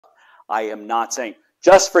I am not saying,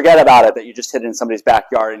 just forget about it that you just hit it in somebody's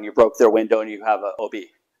backyard and you broke their window and you have an OB.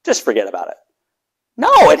 Just forget about it.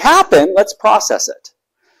 No, it happened. Let's process it.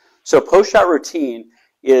 So post-shot routine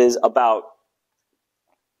is about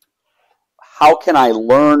how can I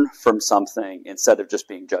learn from something instead of just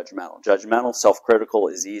being judgmental. Judgmental, self-critical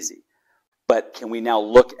is easy. But can we now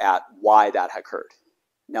look at why that occurred?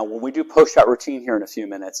 Now, when we do post-shot routine here in a few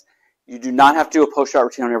minutes, you do not have to do a post-shot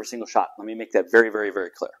routine on every single shot. Let me make that very, very, very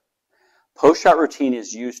clear. Post-shot routine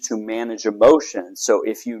is used to manage emotions. So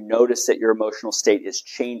if you notice that your emotional state is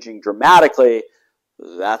changing dramatically,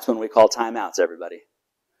 that's when we call timeouts, everybody.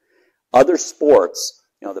 Other sports,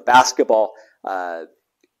 the basketball,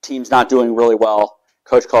 team's not doing really well,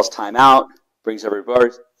 coach calls timeout, brings everybody,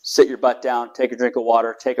 sit your butt down, take a drink of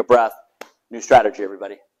water, take a breath, new strategy,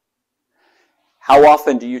 everybody. How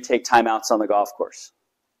often do you take timeouts on the golf course?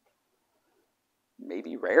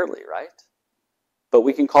 Maybe rarely, right? But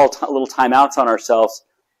we can call little timeouts on ourselves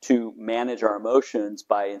to manage our emotions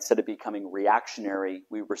by, instead of becoming reactionary,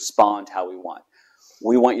 we respond how we want.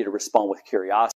 We want you to respond with curiosity.